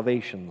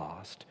salvation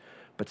lost,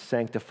 but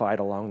sanctified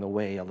along the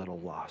way, a little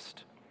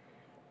lost.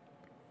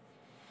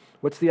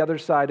 What's the other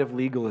side of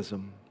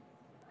legalism?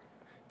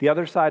 The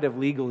other side of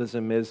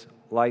legalism is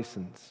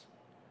license.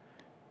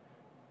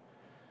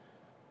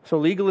 So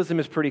legalism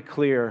is pretty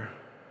clear.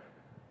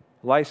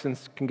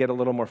 License can get a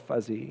little more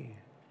fuzzy.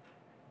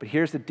 But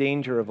here's the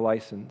danger of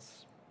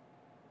license.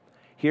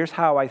 Here's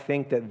how I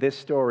think that this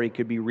story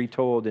could be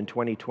retold in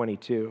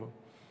 2022.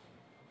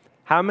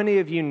 How many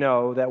of you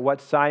know that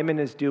what Simon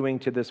is doing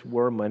to this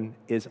woman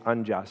is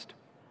unjust?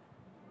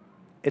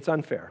 It's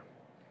unfair.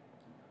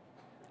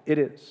 It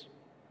is.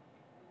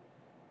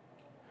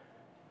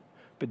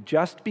 But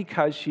just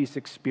because she's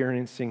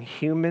experiencing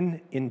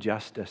human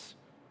injustice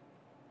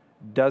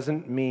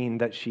doesn't mean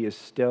that she is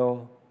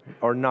still,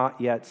 or not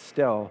yet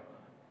still,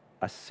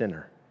 a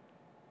sinner.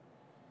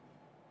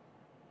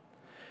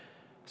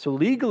 So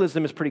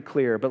legalism is pretty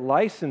clear, but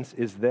license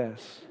is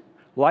this.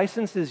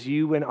 License is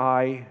you and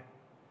I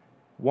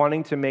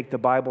wanting to make the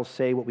Bible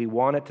say what we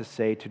want it to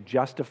say to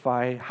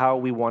justify how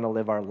we want to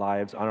live our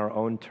lives on our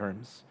own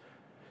terms.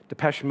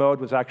 Depeche Mode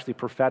was actually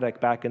prophetic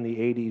back in the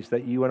 80s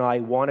that you and I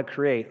want to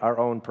create our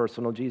own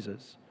personal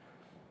Jesus.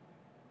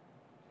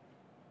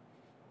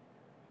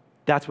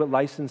 That's what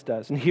license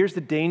does. And here's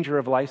the danger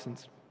of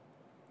license.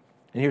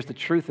 And here's the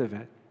truth of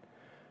it.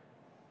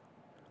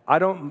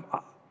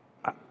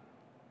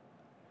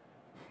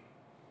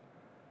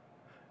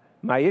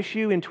 My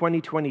issue in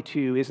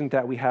 2022 isn't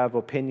that we have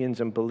opinions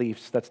and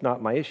beliefs. That's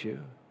not my issue.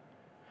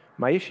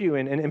 My issue,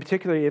 and in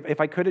particular,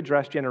 if I could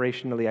address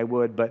generationally, I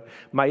would, but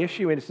my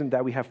issue isn't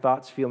that we have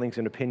thoughts, feelings,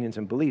 and opinions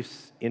and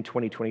beliefs in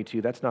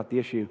 2022. That's not the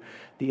issue.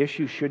 The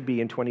issue should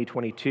be in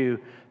 2022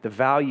 the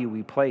value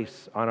we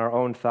place on our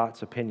own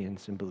thoughts,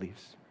 opinions, and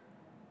beliefs.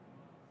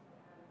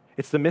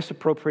 It's the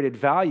misappropriated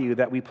value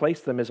that we place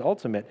them as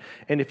ultimate.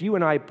 And if you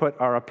and I put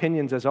our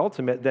opinions as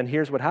ultimate, then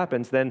here's what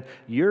happens. Then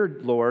you're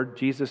Lord,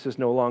 Jesus is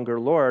no longer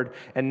Lord,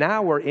 and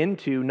now we're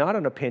into not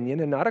an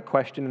opinion and not a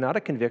question and not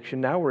a conviction.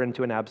 Now we're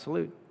into an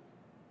absolute.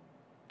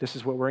 This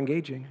is what we're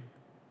engaging.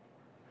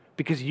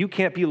 Because you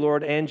can't be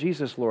Lord and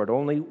Jesus Lord,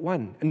 only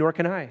one, and nor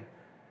can I.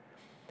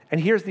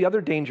 And here's the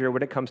other danger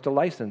when it comes to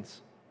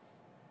license.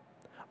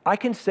 I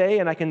can say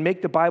and I can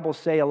make the Bible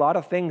say a lot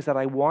of things that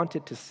I want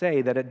it to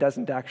say that it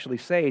doesn't actually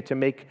say to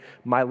make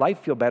my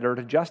life feel better,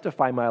 to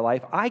justify my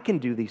life. I can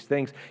do these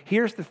things.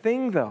 Here's the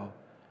thing, though.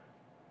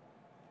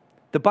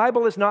 The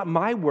Bible is not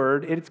my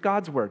word, it's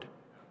God's word.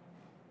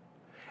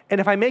 And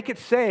if I make it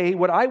say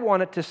what I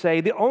want it to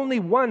say, the only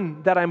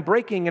one that I'm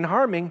breaking and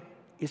harming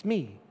is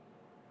me.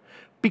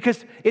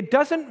 Because it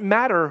doesn't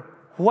matter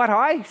what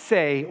I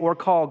say or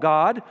call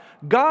God.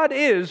 God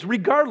is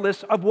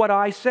regardless of what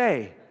I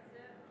say.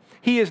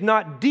 He is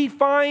not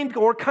defined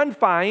or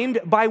confined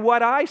by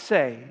what I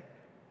say.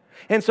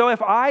 And so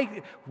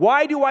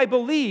why do I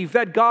believe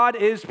that God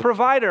is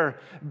provider?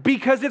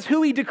 Because it's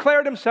who he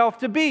declared himself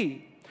to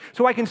be.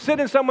 So I can sit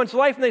in someone's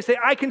life and they say,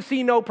 I can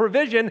see no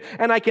provision,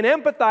 and I can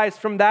empathize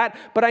from that,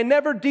 but I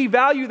never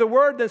devalue the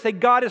word and say,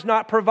 God is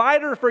not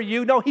provider for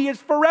you. No, he is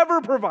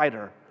forever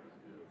provider.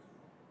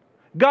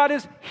 God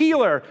is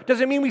healer.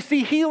 Does it mean we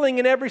see healing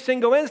in every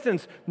single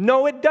instance?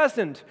 No, it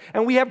doesn't.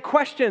 And we have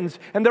questions,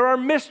 and there are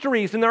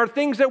mysteries, and there are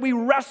things that we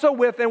wrestle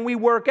with and we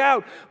work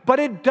out. But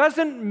it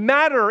doesn't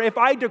matter if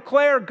I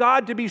declare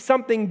God to be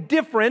something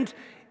different.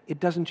 It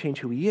doesn't change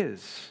who he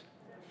is.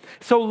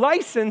 So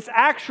license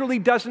actually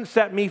doesn't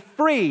set me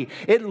free.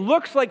 It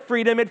looks like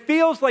freedom, it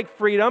feels like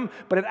freedom,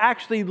 but it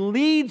actually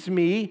leads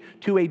me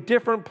to a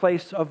different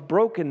place of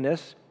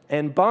brokenness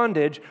and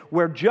bondage,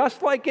 where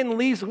just like in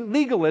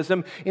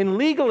legalism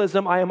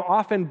I am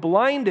often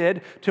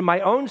blinded to my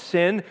own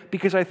sin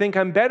because I think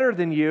I'm better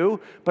than you,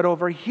 but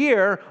over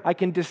here I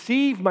can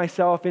deceive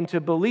myself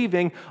into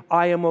believing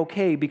I am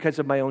okay because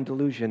of my own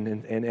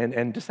delusion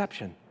and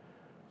deception.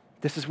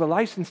 This is what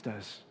license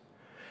does.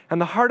 And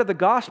the heart of the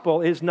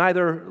gospel is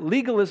neither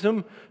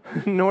legalism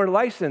nor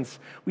license.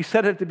 We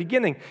said it at the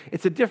beginning.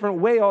 It's a different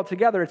way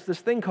altogether. It's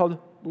this thing called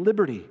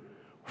liberty,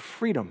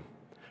 freedom.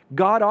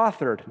 God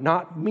authored,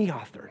 not me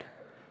authored.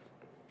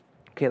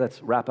 Okay,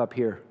 let's wrap up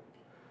here.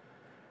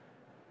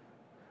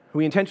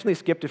 We intentionally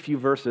skipped a few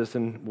verses,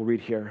 and we'll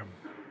read here.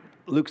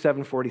 Luke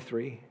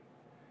 7:43.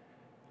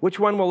 Which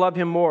one will love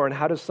him more, and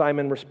how does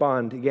Simon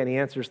respond? Again, he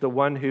answers, the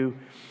one who,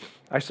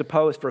 I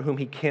suppose, for whom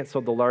he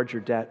canceled the larger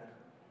debt.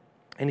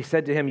 And he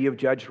said to him, you have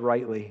judged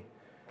rightly.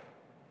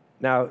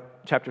 Now,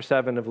 chapter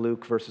 7 of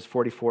Luke, verses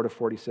 44 to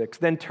 46.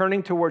 Then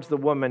turning towards the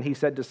woman, he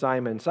said to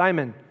Simon,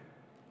 Simon,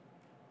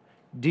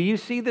 do you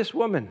see this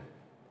woman?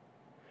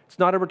 It's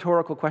not a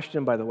rhetorical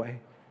question, by the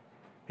way.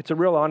 It's a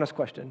real honest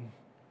question.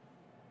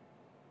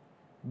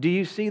 Do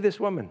you see this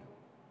woman?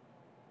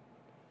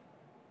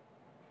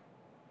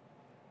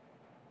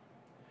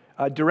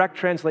 A direct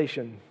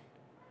translation.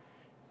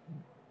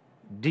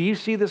 Do you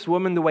see this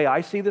woman the way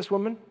I see this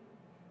woman?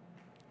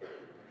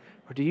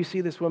 Or do you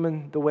see this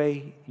woman the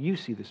way you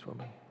see this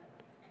woman?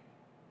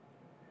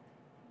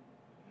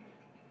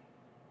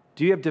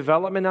 Do you have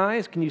development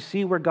eyes? Can you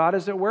see where God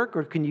is at work,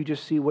 or can you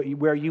just see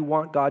where you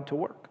want God to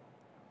work?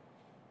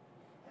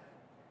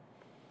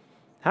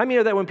 How many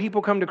know that when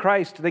people come to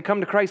Christ, they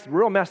come to Christ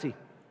real messy?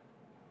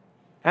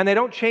 And they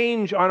don't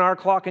change on our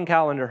clock and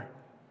calendar.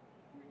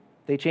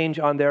 They change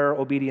on their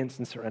obedience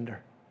and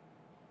surrender,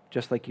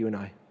 just like you and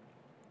I.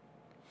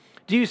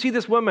 Do you see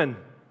this woman?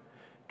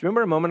 Do you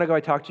remember a moment ago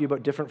I talked to you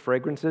about different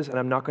fragrances, and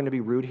I'm not going to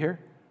be rude here?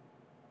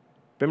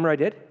 Remember I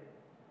did?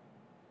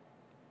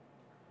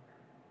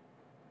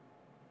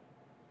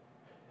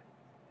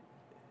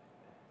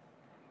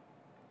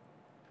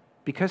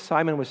 Because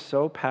Simon was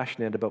so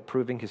passionate about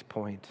proving his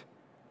point,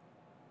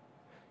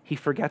 he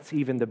forgets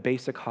even the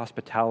basic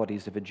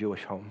hospitalities of a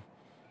Jewish home.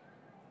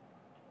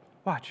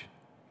 Watch.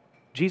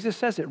 Jesus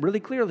says it really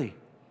clearly.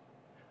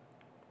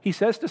 He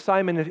says to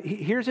Simon,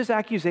 here's his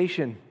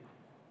accusation.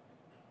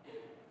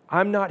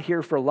 I'm not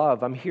here for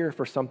love, I'm here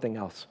for something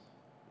else.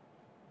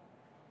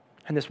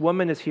 And this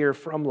woman is here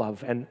from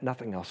love and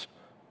nothing else.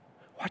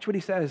 Watch what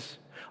he says.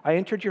 I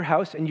entered your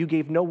house and you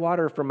gave no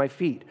water for my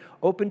feet.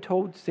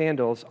 Open-toed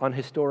sandals on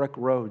historic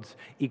roads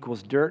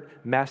equals dirt,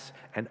 mess,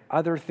 and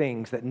other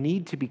things that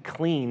need to be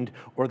cleaned,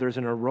 or there's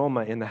an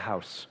aroma in the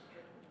house.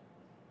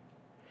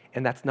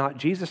 And that's not,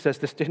 Jesus says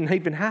this didn't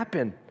even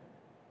happen.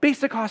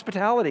 Basic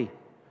hospitality,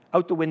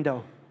 out the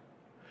window.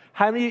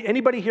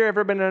 Anybody here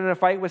ever been in a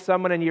fight with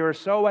someone and you're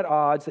so at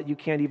odds that you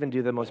can't even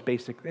do the most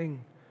basic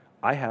thing?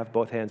 I have,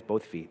 both hands,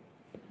 both feet.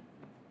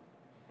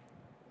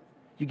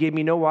 You gave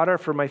me no water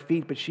for my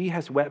feet, but she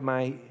has wet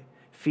my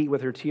feet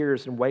with her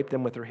tears and wiped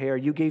them with her hair.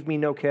 You gave me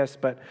no kiss,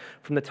 but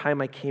from the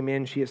time I came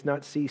in, she has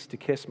not ceased to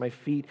kiss my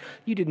feet.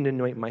 You didn't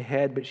anoint my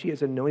head, but she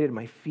has anointed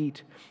my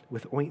feet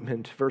with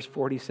ointment. Verse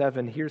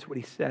 47, here's what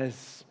he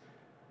says.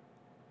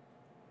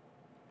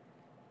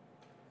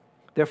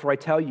 Therefore, I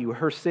tell you,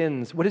 her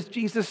sins. What does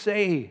Jesus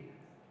say?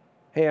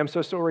 Hey, I'm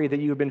so sorry that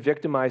you have been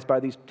victimized by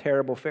these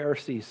terrible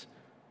Pharisees.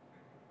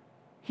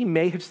 He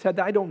may have said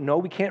that. I don't know.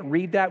 We can't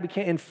read that. We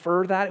can't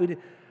infer that.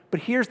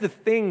 But here's the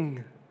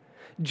thing.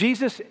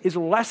 Jesus is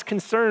less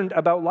concerned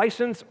about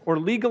license or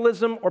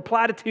legalism or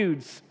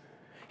platitudes.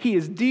 He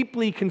is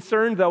deeply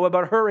concerned, though,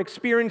 about her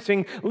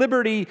experiencing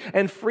liberty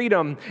and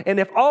freedom. And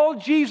if all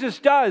Jesus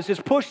does is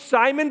push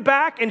Simon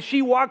back and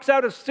she walks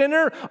out a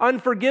sinner,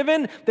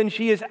 unforgiven, then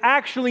she is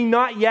actually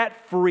not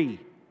yet free.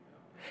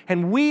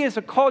 And we as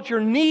a culture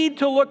need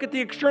to look at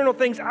the external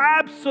things,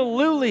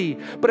 absolutely.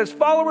 But as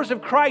followers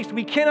of Christ,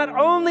 we cannot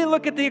only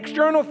look at the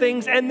external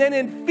things and then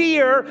in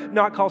fear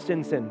not call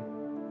sin sin.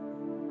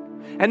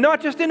 And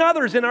not just in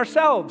others, in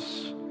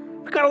ourselves.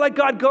 got to let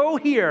God go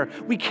here.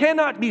 We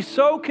cannot be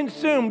so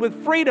consumed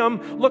with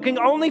freedom, looking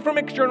only from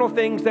external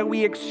things, that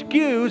we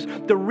excuse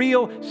the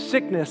real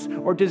sickness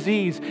or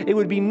disease. It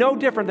would be no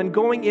different than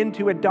going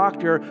into a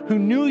doctor who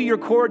knew your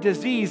core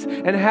disease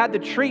and had the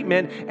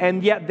treatment,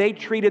 and yet they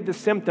treated the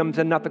symptoms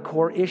and not the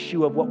core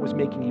issue of what was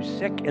making you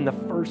sick in the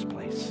first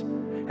place.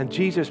 And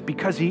Jesus,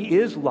 because he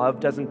is love,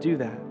 doesn't do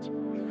that.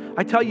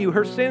 I tell you,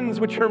 her sins,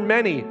 which are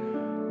many.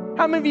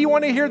 How many of you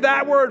want to hear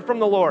that word from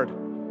the Lord?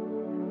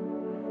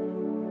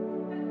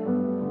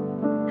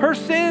 Her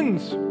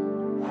sins,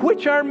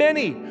 which are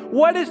many.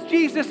 What is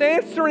Jesus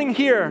answering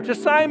here to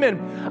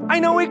Simon? I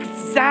know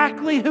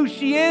exactly who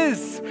she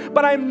is,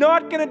 but I'm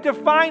not going to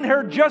define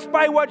her just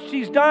by what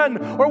she's done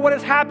or what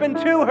has happened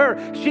to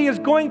her. She is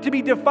going to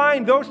be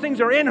defined. Those things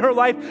are in her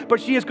life,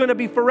 but she is going to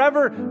be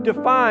forever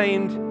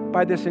defined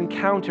by this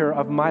encounter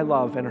of my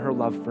love and her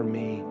love for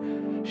me.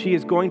 She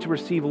is going to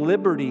receive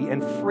liberty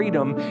and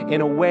freedom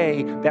in a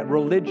way that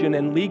religion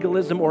and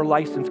legalism or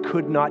license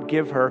could not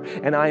give her,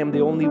 and I am the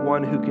only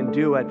one who can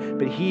do it.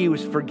 But he who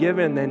is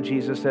forgiven, then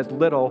Jesus says,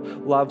 little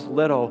loves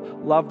little.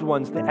 Loved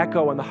ones, the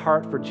echo in the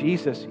heart for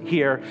Jesus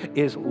here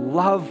is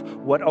love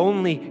what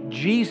only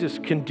Jesus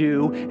can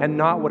do and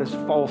not what is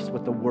false,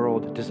 what the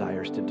world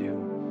desires to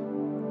do.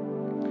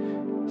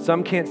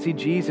 Some can't see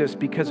Jesus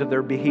because of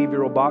their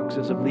behavioral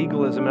boxes of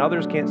legalism, and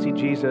others can't see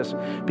Jesus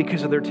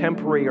because of their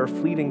temporary or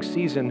fleeting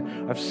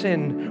season of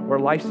sin or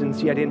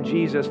license. Yet in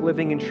Jesus,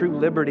 living in true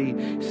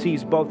liberty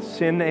sees both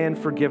sin and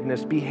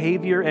forgiveness,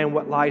 behavior and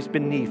what lies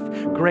beneath,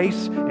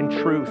 grace and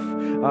truth,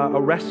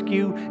 a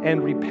rescue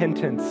and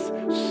repentance,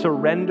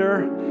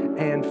 surrender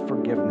and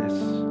forgiveness.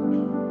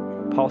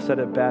 Paul said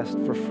it best,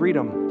 for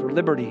freedom, for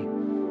liberty,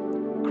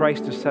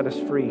 Christ has set us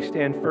free.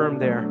 Stand firm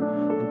there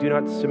and do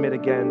not submit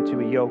again to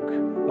a yoke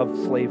of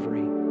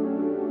slavery,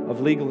 of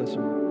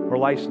legalism or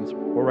license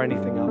or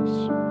anything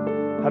else.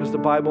 How does the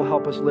Bible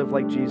help us live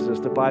like Jesus?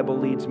 The Bible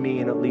leads me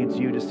and it leads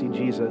you to see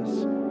Jesus.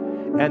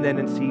 And then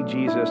in see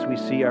Jesus, we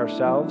see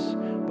ourselves,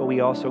 but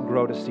we also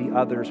grow to see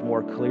others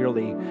more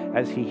clearly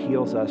as he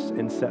heals us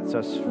and sets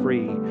us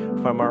free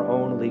from our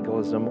own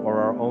legalism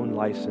or our own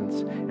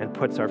license and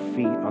puts our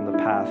feet on the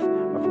path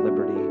of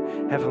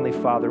liberty. Heavenly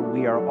Father,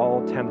 we are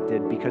all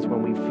tempted because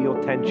when we feel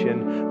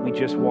tension, we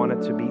just want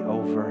it to be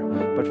over.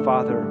 But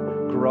Father,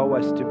 grow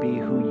us to be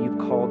who you've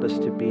called us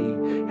to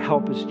be.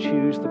 Help us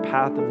choose the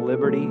path of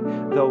liberty,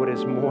 though it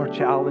is more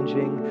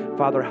challenging.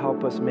 Father,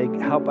 help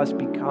us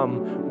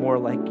become more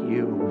like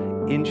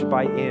you, inch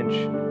by inch,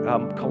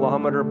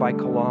 kilometer by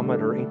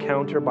kilometer,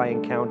 encounter by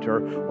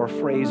encounter, or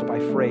phrase by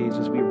phrase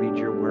as we read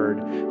your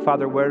word.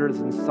 Father, whether it's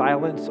in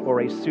silence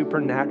or a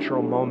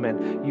supernatural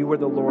moment, you are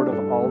the Lord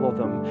of all of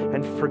them.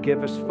 And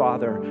forgive us,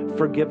 Father.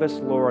 Forgive us,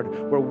 Lord,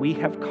 where we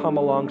have come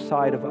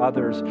alongside of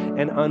others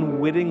and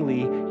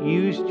unwittingly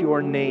used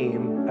your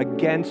name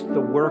against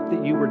the work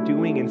that you were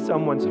doing in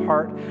someone's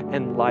heart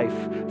and life.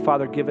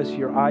 Father, give us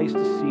your eyes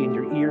to see and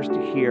your ears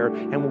to hear.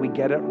 And when we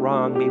get it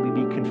wrong, may we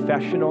be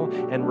confessional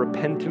and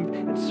repentant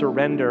and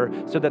surrender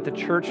so that the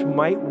church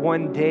might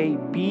one day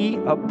be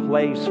a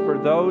place for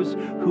those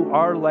who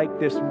are like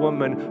this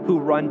woman who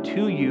run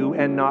to you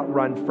and not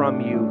run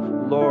from you.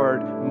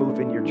 Lord, move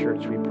in your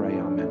church, we pray.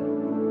 Amen.